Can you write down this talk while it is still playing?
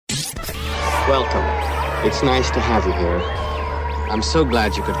Welcome. It's nice to have you here. I'm so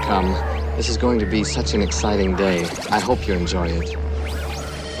glad you could come. This is going to be such an exciting day. I hope you enjoy it.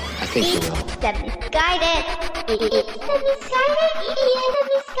 I think you will.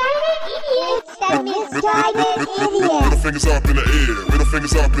 Middle fingers up in the air. Middle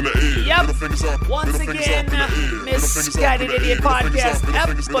fingers up in the air. Yep. Middle fingers up. Once middle fingers again, up in the air. Misguided Idiot Podcast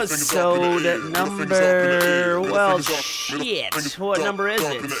episode number, well, shit. What number is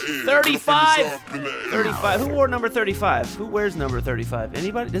it? 35. 35. Who wore number 35? Who wears number 35?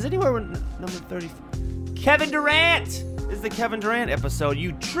 Anybody? Does anyone wear number 35? Kevin Durant. This is the Kevin Durant episode.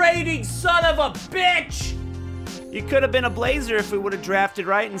 You trading son of a bitch. You could have been a Blazer if we would have drafted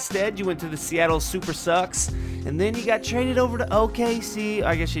right. Instead, you went to the Seattle Super Sucks, and then you got traded over to OKC.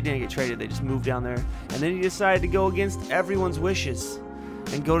 I guess you didn't get traded. They just moved down there. And then you decided to go against everyone's wishes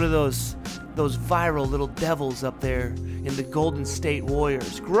and go to those viral little devils up there in the Golden State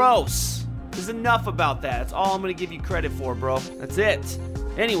Warriors. Gross. There's enough about that. That's all I'm going to give you credit for, bro. That's it.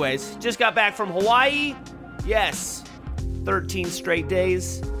 Anyways, just got back from Hawaii. Yes. 13 straight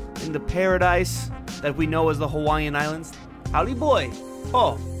days in the paradise that we know as the Hawaiian Islands. Howdy, boy.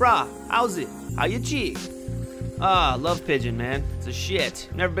 Oh, brah, how's it? How you cheek? Love pigeon, man. It's a shit.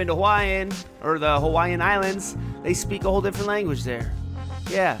 Never been to Hawaiian or the Hawaiian Islands. They speak a whole different language there.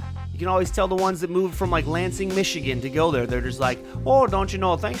 Yeah, you can always tell the ones that moved from like Lansing, Michigan to go there. They're just like, oh, don't you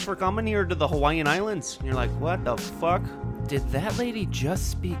know, thanks for coming here to the Hawaiian Islands. And you're like, what the fuck? Did that lady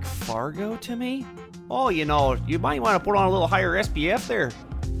just speak Fargo to me? Oh, you know, you might want to put on a little higher SPF there.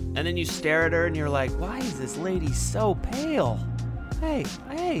 And then you stare at her and you're like, why is this lady so pale? Hey,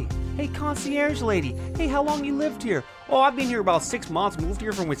 concierge lady. Hey, how long you lived here? Oh, I've been here about 6 months, moved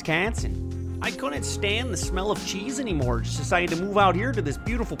here from Wisconsin. I couldn't stand the smell of cheese anymore, just decided to move out here to this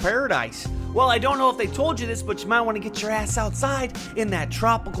beautiful paradise. Well, I don't know if they told you this, but you might want to get your ass outside in that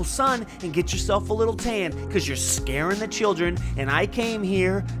tropical sun and get yourself a little tan, because you're scaring the children, and I came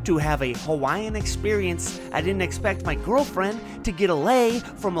here to have a Hawaiian experience. I didn't expect my girlfriend to get a lay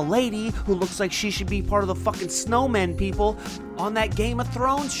from a lady who looks like she should be part of the fucking snowmen people on that Game of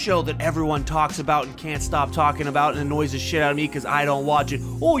Thrones show that everyone talks about and can't stop talking about and annoys the shit out of me because I don't watch it.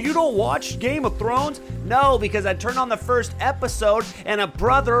 Oh, you don't watch Game of Thrones? No, because I turned on the first episode and a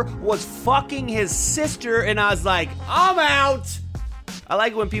brother was fucking his sister and I was like, I'm out! I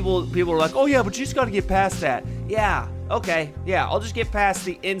like it when people are like, oh yeah, but you just gotta get past that. Yeah, okay, yeah, I'll just get past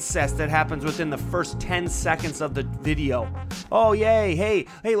the incest that happens within the first 10 seconds of the video. Oh yay, hey,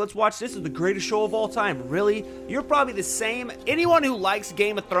 let's watch this. Is the greatest show of all time. Really? You're probably the same, anyone who likes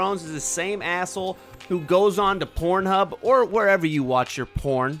Game of Thrones is the same asshole who goes on to Pornhub or wherever you watch your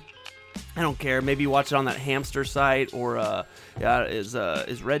porn. I don't care. Maybe you watch it on that hamster site, or is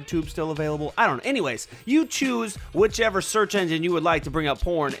RedTube still available? I don't know. Anyways, you choose whichever search engine you would like to bring up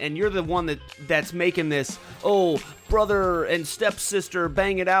porn, and you're the one that's making this, oh, brother and stepsister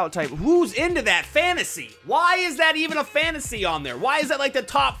bang it out type. Who's into that fantasy? Why is that even a fantasy on there? Why is that like the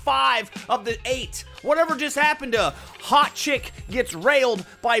top 5 of the 8? Whatever just happened to hot chick gets railed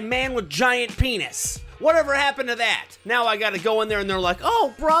by man with giant penis? Whatever happened to that? Now I gotta go in there and they're like,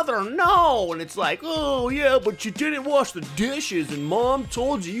 oh, brother, no. And it's like, oh, yeah, but you didn't wash the dishes and mom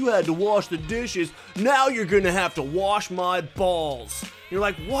told you had to wash the dishes. Now you're gonna have to wash my balls. You're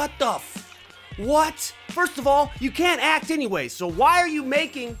like, what the what? First of all, you can't act anyway, so why are you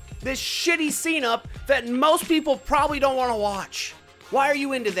making this shitty scene up that most people probably don't want to watch? Why are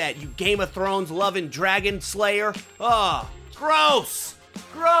you into that, you Game of Thrones loving dragon slayer? Gross.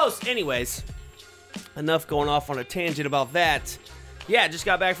 Anyways. Enough going off on a tangent about that. Yeah, just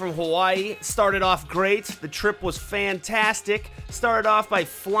got back from Hawaii. Started off great. The trip was fantastic. Started off by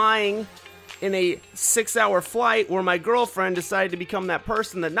flying in a 6-hour flight where my girlfriend decided to become that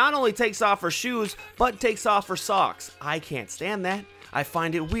person that not only takes off her shoes, but takes off her socks. I can't stand that. I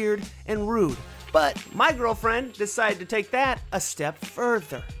find it weird and rude. But my girlfriend decided to take that a step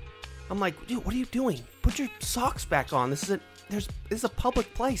further. I'm like, dude, what are you doing? Put your socks back on. This is a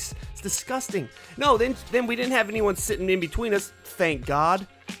public place. It's disgusting. No, then we didn't have anyone sitting in between us, thank God.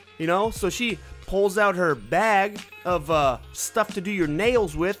 You know, so she pulls out her bag of stuff to do your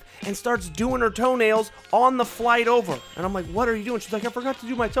nails with and starts doing her toenails on the flight over. And I'm like, what are you doing? She's like, I forgot to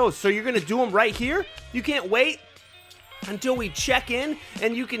do my toes. So you're gonna do them right here? You can't wait until we check in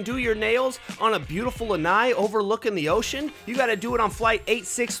and you can do your nails on a beautiful lanai overlooking the ocean? You gotta do it on flight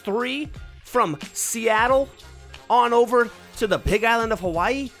 863 from Seattle on over to the big island of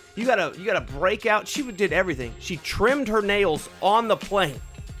Hawaii. You gotta break out. She did everything. She trimmed her nails on the plane.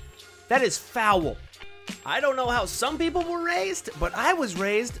 That is foul. I don't know how some people were raised, but I was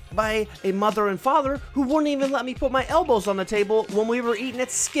raised by a mother and father who wouldn't even let me put my elbows on the table when we were eating at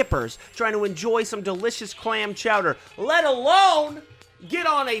Skipper's, trying to enjoy some delicious clam chowder, let alone get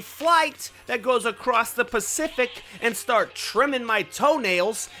on a flight that goes across the Pacific and start trimming my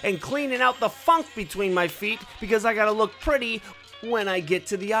toenails and cleaning out the funk between my feet because I gotta look pretty when I get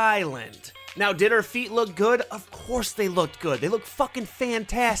to the island. Now, did her feet look good? Of course they looked good. They look fucking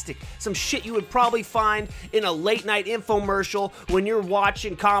fantastic. Some shit you would probably find in a late night infomercial when you're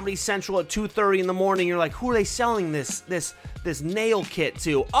watching Comedy Central at 2:30 in the morning. You're like, who are they selling this nail kit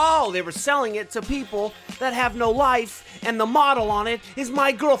to? Oh, they were selling it to people that have no life, and the model on it is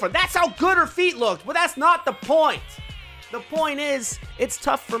my girlfriend. That's how good her feet looked, but that's not the point. The point is, it's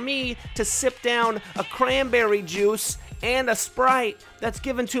tough for me to sip down a cranberry juice and a Sprite that's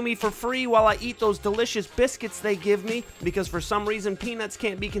given to me for free while I eat those delicious biscuits they give me, because for some reason peanuts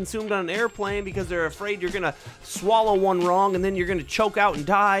can't be consumed on an airplane because they're afraid you're gonna swallow one wrong and then you're gonna choke out and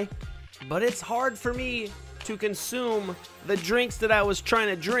die. But it's hard for me to consume the drinks that I was trying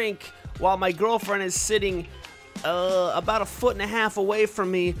to drink while my girlfriend is sitting about 1.5 feet away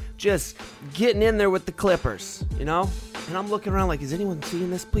from me, just getting in there with the clippers, you know? And I'm looking around like, is anyone seeing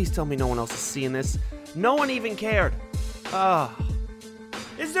this? Please tell me no one else is seeing this. No one even cared.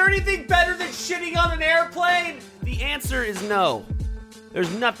 Is there anything better than shitting on an airplane? The answer is no.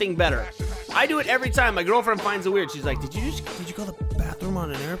 There's nothing better. I do it every time. My girlfriend finds it weird. She's like, did you go to the bathroom on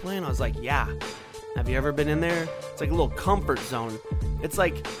an airplane? I was like, yeah. Have you ever been in there? It's like a little comfort zone. It's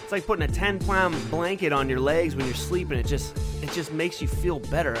like putting a 10-pound blanket on your legs when you're sleeping. It just makes you feel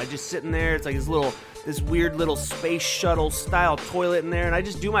better. I just sit in there. It's like this weird little space shuttle style toilet in there, and I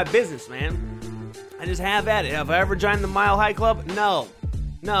just do my business, man. I just have at it. Have I ever joined the Mile High Club? No,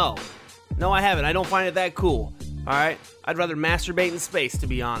 I haven't. I don't find it that cool. All right, I'd rather masturbate in space, to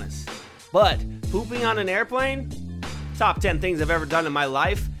be honest. But pooping on an airplane? Top 10 things I've ever done in my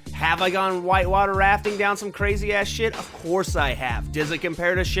life. Have I gone whitewater rafting down some crazy ass shit? Of course I have. Does it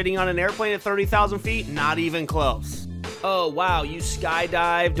compare to shitting on an airplane at 30,000 feet? Not even close. Oh, wow, you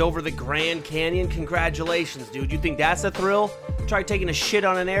skydived over the Grand Canyon? Congratulations, dude. You think that's a thrill? Try taking a shit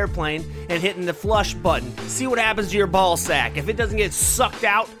on an airplane and hitting the flush button. See what happens to your ball sack. If it doesn't get sucked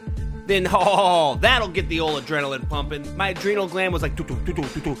out, then that'll get the old adrenaline pumping. My adrenal gland was like,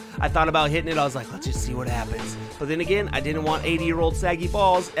 doo-doo. I thought about hitting it. I was like, let's just see what happens. But then again, I didn't want 80-year-old saggy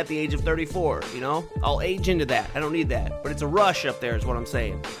balls at the age of 34, you know? I'll age into that. I don't need that. But it's a rush up there is what I'm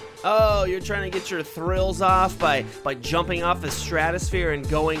saying. Oh, you're trying to get your thrills off by jumping off the stratosphere and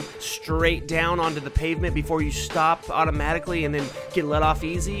going straight down onto the pavement before you stop automatically and then get let off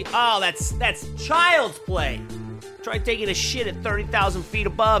easy? Oh, that's child's play. Try taking a shit at 30,000 feet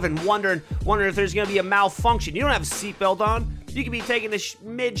above and wondering if there's going to be a malfunction. You don't have a seatbelt on. You could be taking a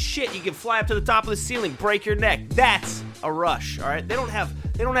mid-shit. You can fly up to the top of the ceiling, break your neck. That's a rush, all right? They don't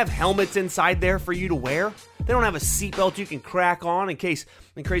have helmets inside there for you to wear. They don't have a seatbelt you can crack on in case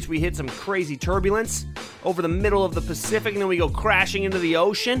we hit some crazy turbulence over the middle of the Pacific and then we go crashing into the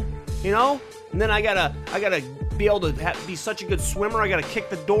ocean, you know? And then I gotta be able to be such a good swimmer. I gotta kick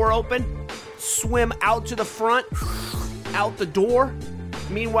the door open, swim out to the front, out the door.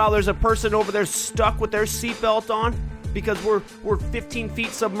 Meanwhile, there's a person over there stuck with their seatbelt on because we're 15 feet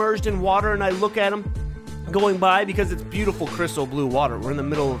submerged in water, and I look at them going by because it's beautiful crystal blue water. We're in the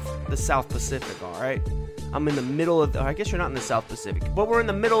middle of the South Pacific, all right? I'm in the middle of, I guess you're not in the South Pacific, but we're in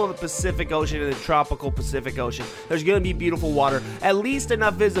the middle of the Pacific Ocean, in the tropical Pacific Ocean. There's going to be beautiful water, at least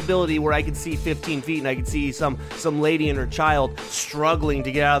enough visibility where I can see 15 feet and I can see some lady and her child struggling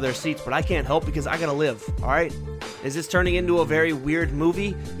to get out of their seats, but I can't help because I got to live, all right? Is this turning into a very weird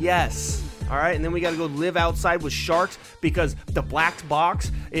movie? Yes. All right, and then we got to go live outside with sharks because the black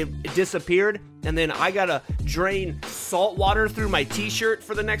box, it disappeared, and then I got to drain salt water through my t-shirt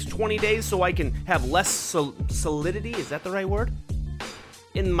for the next 20 days so I can have less solidity, is that the right word?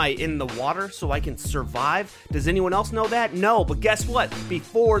 In the water so I can survive. Does anyone else know that? No, but guess what?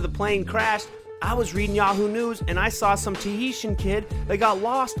 Before the plane crashed, I was reading Yahoo News and I saw some Tahitian kid that got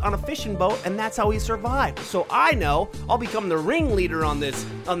lost on a fishing boat, and that's how he survived. So I know I'll become the ringleader on this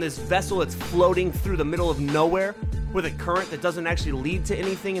vessel that's floating through the middle of nowhere with a current that doesn't actually lead to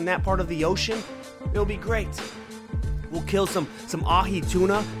anything in that part of the ocean. It'll be great. We'll kill some ahi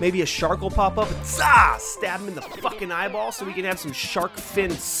tuna. Maybe a shark will pop up and stab him in the fucking eyeball so we can have some shark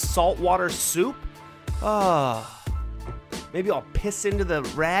fin saltwater soup. Maybe I'll piss into the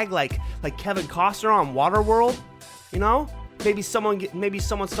rag like Kevin Costner on Waterworld, you know? Maybe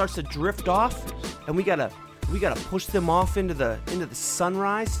someone starts to drift off, and we gotta push them off into the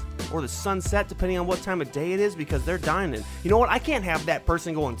sunrise or the sunset, depending on what time of day it is, because they're dying. And you know what? I can't have that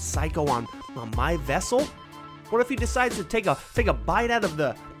person going psycho on on my vessel? What if he decides to take a bite out of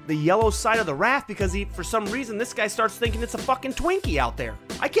the yellow side of the raft because for some reason, this guy starts thinking it's a fucking Twinkie out there?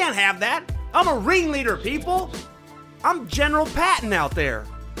 I can't have that. I'm a ringleader, people. I'm General Patton out there.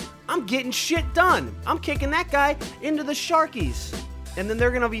 I'm getting shit done. I'm kicking that guy into the Sharkies. And then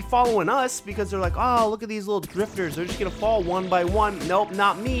they're going to be following us because they're like, oh, look at these little drifters. They're just going to fall one by one. Nope,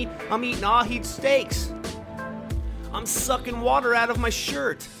 not me. I'm eating ahi steaks. I'm sucking water out of my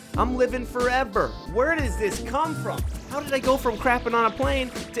shirt. I'm living forever. Where does this come from? How did I go from crapping on a plane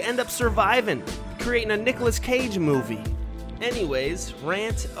to end up surviving, creating a Nicolas Cage movie? Anyways,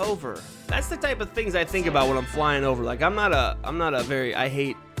 rant over. That's the type of things I think about when I'm flying over. Like, I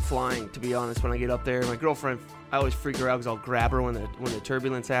hate flying, to be honest, when I get up there. My girlfriend, I always freak her out because I'll grab her when the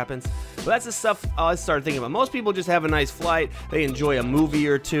turbulence happens. But that's the stuff I start thinking about. Most people just have a nice flight. They enjoy a movie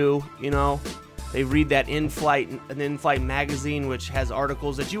or two, you know. They read that an in-flight magazine, which has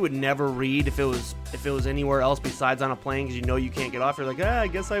articles that you would never read if it was anywhere else besides on a plane, because you know you can't get off. You're like, I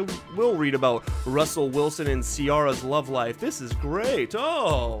guess I will read about Russell Wilson and Ciara's love life. This is great.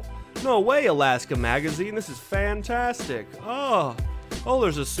 Oh, no way, Alaska magazine. This is fantastic. Oh,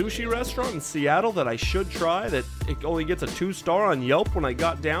 there's a sushi restaurant in Seattle that I should try that it only gets a 2-star on Yelp when I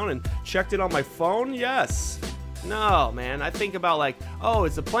got down and checked it on my phone. Yes. No, man, I think about like,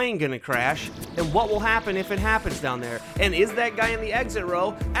 is the plane gonna crash? And what will happen if it happens down there? And is that guy in the exit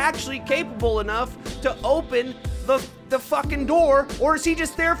row actually capable enough to open the fucking door, or is he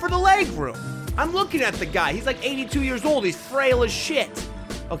just there for the leg room? I'm looking at the guy. He's like 82 years old. He's frail as shit.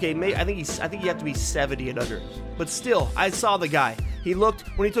 Okay, I think you have to be 70 and under. But still, I saw the guy. He looked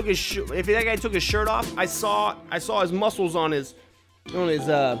when he took his if that guy took his shirt off, I saw his muscles on his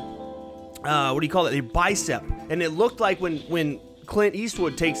what do you call it? A bicep. And it looked like when Clint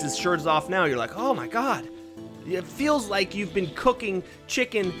Eastwood takes his shirts off now, you're like, oh my God. It feels like you've been cooking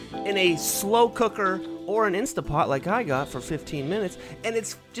chicken in a slow cooker or an Instapot like I got for 15 minutes, and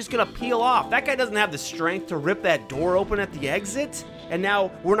it's just gonna peel off. That guy doesn't have the strength to rip that door open at the exit, and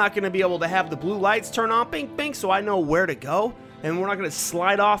now we're not gonna be able to have the blue lights turn on, bing, bing, so I know where to go. And we're not gonna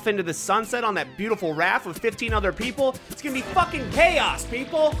slide off into the sunset on that beautiful raft with 15 other people. It's gonna be fucking chaos,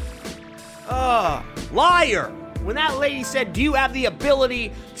 people. Liar. When that lady said, do you have the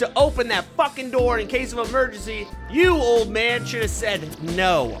ability to open that fucking door in case of emergency, you, old man, should have said,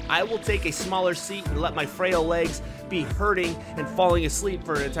 no. I will take a smaller seat and let my frail legs be hurting and falling asleep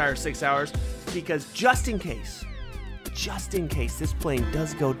for an entire 6 hours, because just in case this plane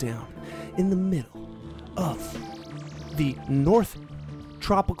does go down in the middle of the North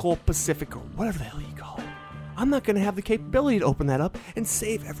Tropical Pacific, or whatever the hell you call it, I'm not going to have the capability to open that up and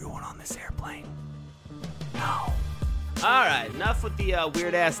save everyone on this airplane. No. Alright, enough with the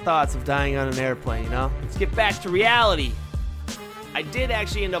weird-ass thoughts of dying on an airplane, you know? Let's get back to reality. I did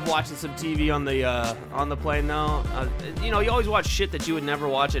actually end up watching some TV on the plane, though. You always watch shit that you would never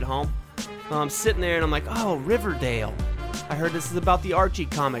watch at home. I'm sitting there and I'm like, oh, Riverdale. I heard this is about the Archie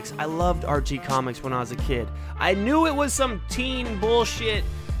comics. I loved Archie comics when I was a kid. I knew it was some teen bullshit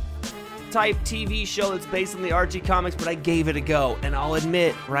type TV show that's based on the Archie comics, but I gave it a go. And I'll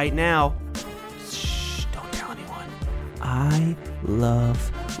admit right now, don't tell anyone, I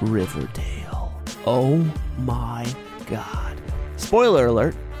love Riverdale. Oh my God. Spoiler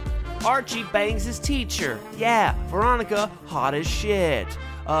alert, Archie bangs his teacher. Yeah, Veronica, hot as shit.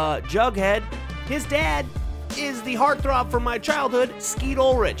 Jughead, his dad is the heartthrob from my childhood, Skeet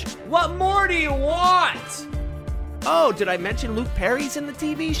Ulrich. What more do you want? Oh, did I mention Luke Perry's in the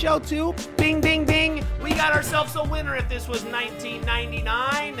TV show too? Bing, bing, bing. We got ourselves a winner if this was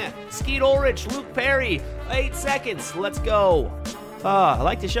 1999. Skeet Ulrich, Luke Perry, 8 seconds. Let's go. I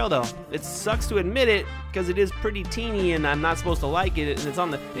like the show though. It sucks to admit it because it is pretty teeny and I'm not supposed to like it. And it's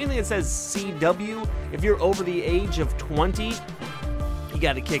on anything that says CW, if you're over the age of 20, you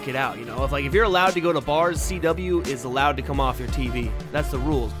got to kick it out, you know? If you're allowed to go to bars, CW is allowed to come off your TV. That's the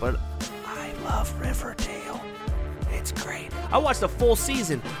rules, but I love Riverdale. It's great. I watched a full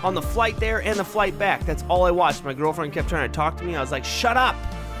season on the flight there and the flight back. That's all I watched. My girlfriend kept trying to talk to me. I was like, shut up.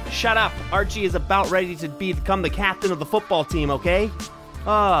 Shut up. Archie is about ready to become the captain of the football team, okay?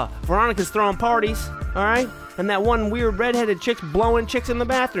 Veronica's throwing parties, all right? And that one weird redheaded chick's blowing chicks in the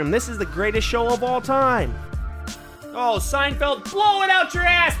bathroom. This is the greatest show of all time. Oh, Seinfeld, blow it out your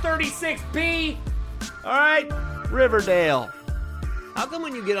ass, 36B. All right, Riverdale. How come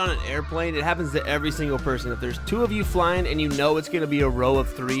when you get on an airplane, it happens to every single person? If there's 2 of you flying and you know it's going to be a row of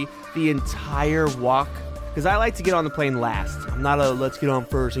 3, the entire walk, because I like to get on the plane last. I'm not a let's get on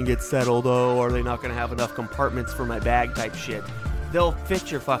first and get settled, or are they not going to have enough compartments for my bag type shit. They'll fit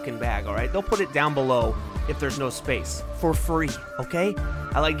your fucking bag, all right? They'll put it down below if there's no space, for free, okay?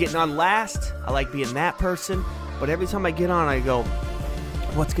 I like getting on last. I like being that person. But every time I get on, I go,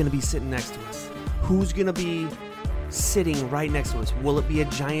 what's going to be sitting next to us? Who's going to be sitting right next to us? Will it be a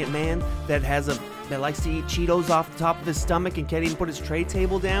giant man that likes to eat Cheetos off the top of his stomach and can't even put his tray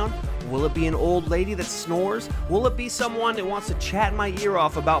table down? Will it be an old lady that snores? Will it be someone that wants to chat my ear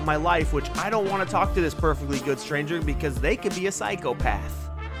off about my life, which I don't want to talk to this perfectly good stranger because they could be a psychopath?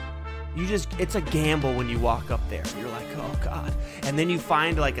 It's a gamble when you walk up there. You're like, oh God. And then you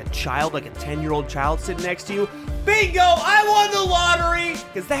find like a child, like a 10-year-old child sitting next to you. Bingo, I won the lottery!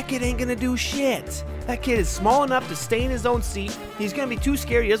 Because that kid ain't gonna do shit. That kid is small enough to stay in his own seat. He's gonna be too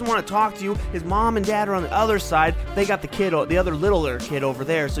scared. He doesn't want to talk to you. His mom and dad are on the other side. They got the other littler kid over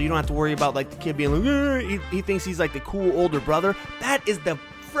there, so you don't have to worry about like the kid being like, he thinks he's like the cool older brother. That is the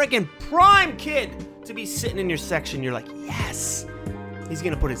friggin' prime kid to be sitting in your section. You're like, yes. He's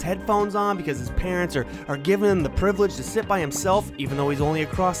going to put his headphones on because his parents are giving him the privilege to sit by himself, even though he's only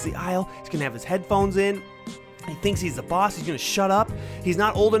across the aisle. He's going to have his headphones in. He thinks he's the boss. He's going to shut up. He's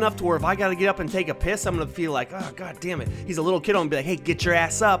not old enough to where if I got to get up and take a piss, I'm going to feel like, oh, God damn it. He's a little kid. I'm going to be like, hey, get your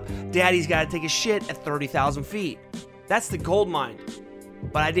ass up. Daddy's got to take a shit at 30,000 feet. That's the gold mine.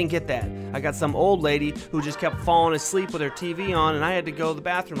 But I didn't get that. I got some old lady who just kept falling asleep with her TV on, and I had to go to the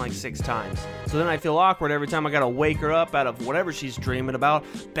bathroom like 6 times. So then I feel awkward every time I gotta wake her up out of whatever she's dreaming about,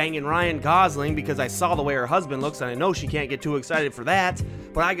 banging Ryan Gosling, because I saw the way her husband looks, and I know she can't get too excited for that.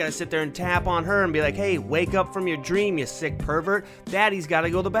 But I gotta sit there and tap on her and be like, hey, wake up from your dream, you sick pervert. Daddy's gotta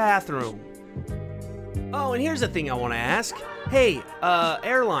go to the bathroom. Oh, and here's the thing I want to ask. Hey,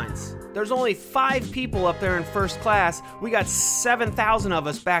 airlines. There's only 5 people up there in first class. We got 7,000 of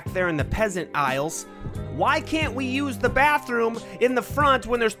us back there in the peasant aisles. Why can't we use the bathroom in the front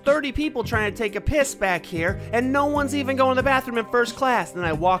when there's 30 people trying to take a piss back here and no one's even going to the bathroom in first class? And then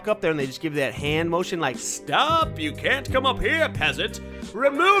I walk up there and they just give you that hand motion like, stop, you can't come up here, peasant.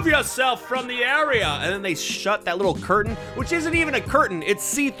 Remove yourself from the area. And then they shut that little curtain, which isn't even a curtain, it's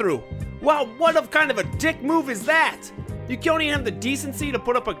see-through. Wow, what kind of a dick move is that? You don't even have the decency to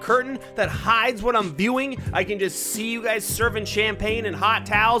put up a curtain that hides what I'm viewing. I can just see you guys serving champagne and hot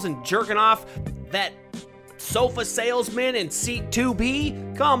towels and jerking off that sofa salesman in seat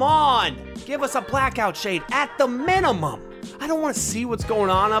 2B. Come on, give us a blackout shade at the minimum. I don't want to see what's going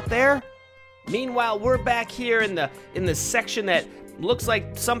on up there. Meanwhile, we're back here in the section that looks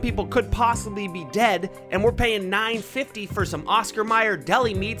like some people could possibly be dead, and we're paying $9.50 for some Oscar Mayer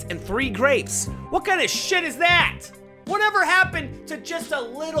deli meats and 3 grapes. What kind of shit is that? Whatever happened to just a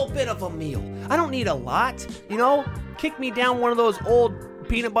little bit of a meal? I don't need a lot, you know? Kick me down one of those old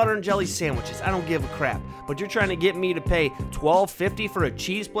peanut butter and jelly sandwiches. I don't give a crap. But you're trying to get me to pay $12.50 for a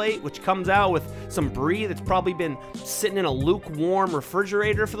cheese plate, which comes out with some brie that's probably been sitting in a lukewarm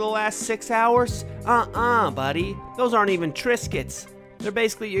refrigerator for the last 6 hours? Buddy. Those aren't even Triscuits. They're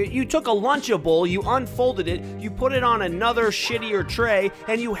basically, you took a Lunchable, you unfolded it, you put it on another shittier tray,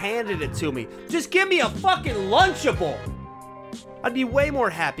 and you handed it to me. Just give me a fucking Lunchable! I'd be way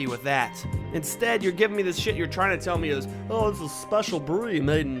more happy with that. Instead, you're giving me this shit you're trying to tell me is, oh, it's a special brie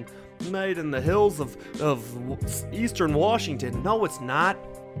made in the hills of eastern Washington. No, it's not.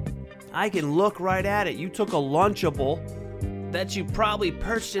 I can look right at it. You took a Lunchable that you probably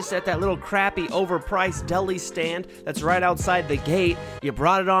purchased at that little crappy overpriced deli stand that's right outside the gate. You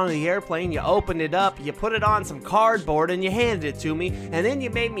brought it on the airplane, you opened it up, you put it on some cardboard and you handed it to me, and then you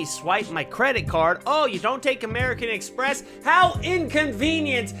made me swipe my credit card. Oh, you don't take American Express? How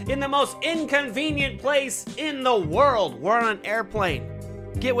inconvenient in the most inconvenient place in the world. We're on an airplane.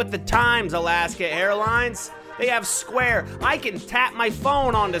 Get with the times, Alaska Airlines. They have Square. I can tap my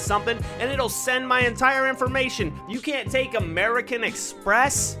phone onto something and it'll send my entire information. You can't take American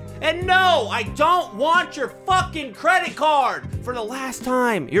Express? And no, I don't want your fucking credit card. For the last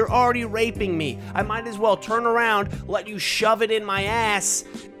time, you're already raping me. I might as well turn around, let you shove it in my ass,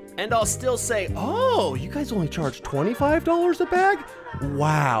 and I'll still say, oh, you guys only charge $25 a bag?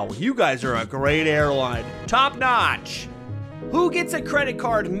 Wow, you guys are a great airline. Top notch. Who gets a credit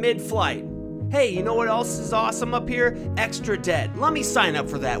card mid-flight? Hey, you know what else is awesome up here? Extra debt. Let me sign up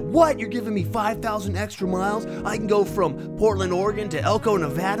for that. What? You're giving me 5,000 extra miles? I can go from Portland, Oregon to Elko,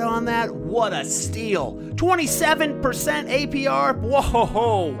 Nevada on that? What a steal. 27% APR?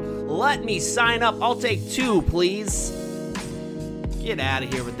 Whoa, let me sign up. I'll take 2, please. Get out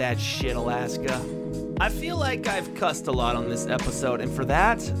of here with that shit, Alaska. I feel like I've cussed a lot on this episode, and for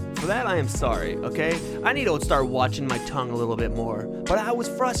that I am sorry, okay? I need to start watching my tongue a little bit more. But I was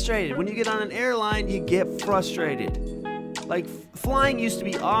frustrated. When you get on an airline, you get frustrated. Like, flying used to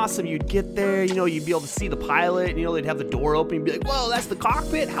be awesome. You'd get there, you know, you'd be able to see the pilot, and, you know, they'd have the door open. You'd be like, whoa, that's the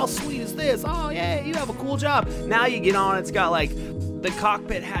cockpit? How sweet is this? Oh, yeah, you have a cool job. Now you get on, it's got, like, the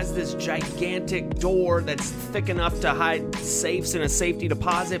cockpit has this gigantic door that's thick enough to hide safes in a safety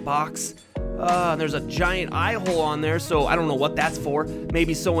deposit box. There's a giant eye hole on there, so I don't know what that's for.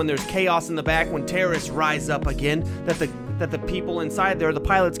 Maybe so when there's chaos in the back, when terrorists rise up again, that the people inside there, the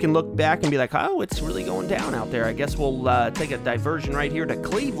pilots can look back and be like, oh, it's really going down out there. I guess we'll take a diversion right here to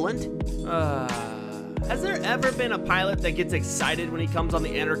Cleveland. Has there ever been a pilot that gets excited when he comes on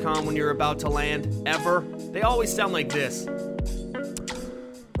the intercom when you're about to land? Ever? They always sound like this.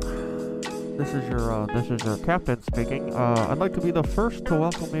 This is your captain speaking. I'd like to be the first to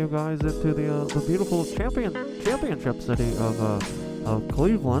welcome you guys into the beautiful championship city of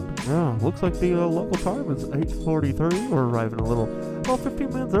Cleveland. Yeah, looks like the local time is 8:43. We're arriving about 15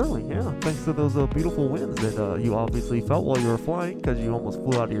 minutes early. Yeah, thanks to those beautiful winds that you obviously felt while you were flying, because you almost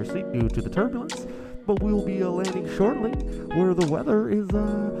flew out of your seat due to the turbulence. But we'll be landing shortly, where the weather is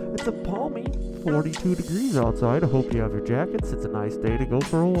it's a balmy 42 degrees outside. I hope you have your jackets. It's a nice day to go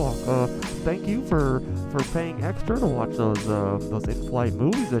for a walk. Thank you for paying extra to watch those in-flight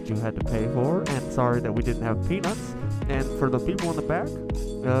movies that you had to pay for. And sorry that we didn't have peanuts. And for the people in the back,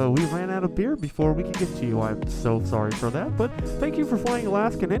 we ran out of beer before we could get to you. I'm so sorry for that. But thank you for flying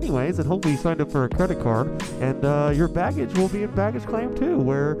Alaskan anyways, and hopefully you signed up for a credit card. And your baggage will be in baggage claim too,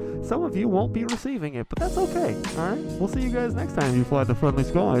 where some of you won't be receiving it. But that's okay. All right? We'll see you guys next time you fly the friendly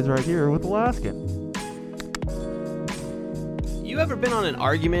skies right here with Alaskan. You ever been on an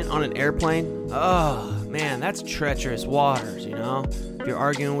argument on an airplane? Oh, man, that's treacherous waters, you know? If you're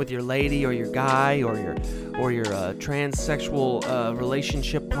arguing with your lady or your guy or your transsexual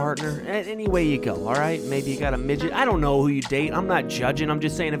relationship partner, any way you go, all right? Maybe you got a midget. I don't know who you date. I'm not judging. I'm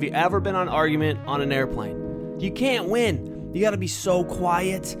just saying, have you ever been on an argument on an airplane? You can't win. You got to be so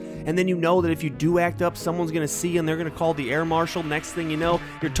quiet, and then you know that if you do act up, someone's going to see you, and they're going to call the air marshal. Next thing you know,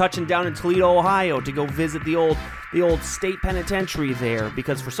 you're touching down in Toledo, Ohio to go visit the old state penitentiary there,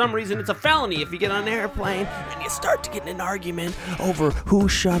 because for some reason it's a felony if you get on an airplane and you start to get in an argument over who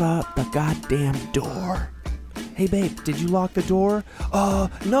shut up the goddamn door. Hey babe, did you lock the door?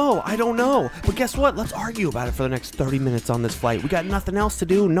 No, I don't know. But guess what? Let's argue about it for the next 30 minutes on this flight. We got nothing else to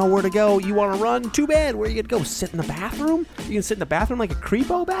do, nowhere to go. You want to run? Too bad. Where are you going to go? Sit in the bathroom? You can sit in the bathroom like a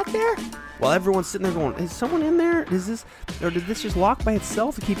creepo back there? While everyone's sitting there going, is someone in there? Did this just lock by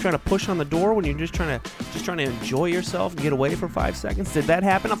itself? You keep trying to push on the door when you're just trying to enjoy yourself and get away for 5 seconds? Did that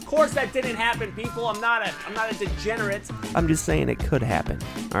happen? Of course that didn't happen, people. I'm not a degenerate. I'm just saying it could happen.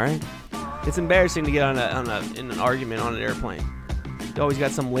 All right? It's embarrassing to get in an argument on an airplane. You always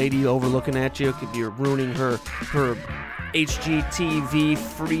got some lady overlooking at you. You're ruining her HGTV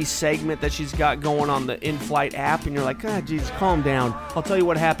free segment that she's got going on the in-flight app, and you're like, God, Jesus, calm down. I'll tell you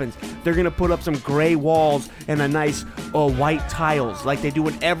what happens. They're going to put up some gray walls and a nice white tiles like they do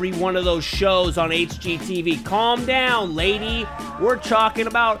in every one of those shows on HGTV. Calm down, lady. We're talking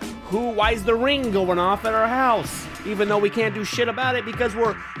about why is the ring going off at our house? Even though we can't do shit about it because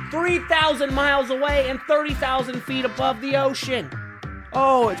we're 3,000 miles away and 30,000 feet above the ocean.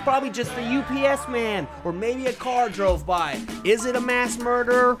 Oh, it's probably just the UPS man, or maybe a car drove by. Is it a mass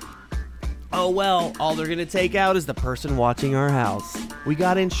murderer? Oh well, all they're gonna take out is the person watching our house. We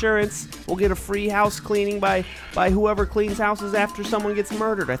got insurance. We'll get a free house cleaning by whoever cleans houses after someone gets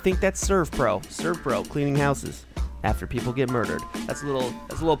murdered. I think that's ServPro cleaning houses after people get murdered. That's a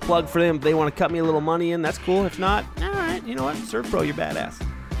little plug for them. If they want to cut me a little money in, that's cool. If not, all right, you know what? ServPro, you're badass.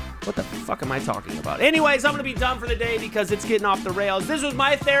 What the fuck am I talking about? Anyways, I'm going to be done for the day because it's getting off the rails. This was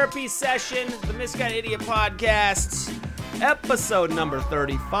my therapy session, the Misguided Idiot Podcast, episode number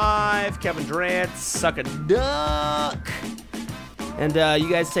 35. Kevin Durant, suck a duck. And you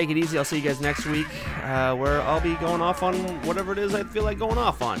guys take it easy. I'll see you guys next week where I'll be going off on whatever it is I feel like going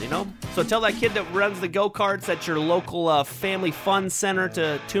off on, you know? So tell that kid that runs the go-karts at your local family fun center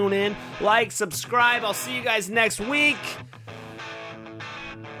to tune in. Like, subscribe. I'll see you guys next week.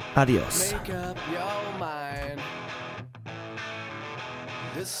 Adios. Make up your mind.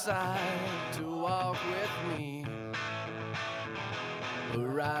 Decide to walk with me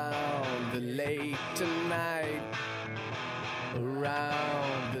around the lake tonight.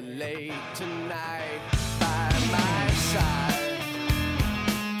 Around the lake tonight.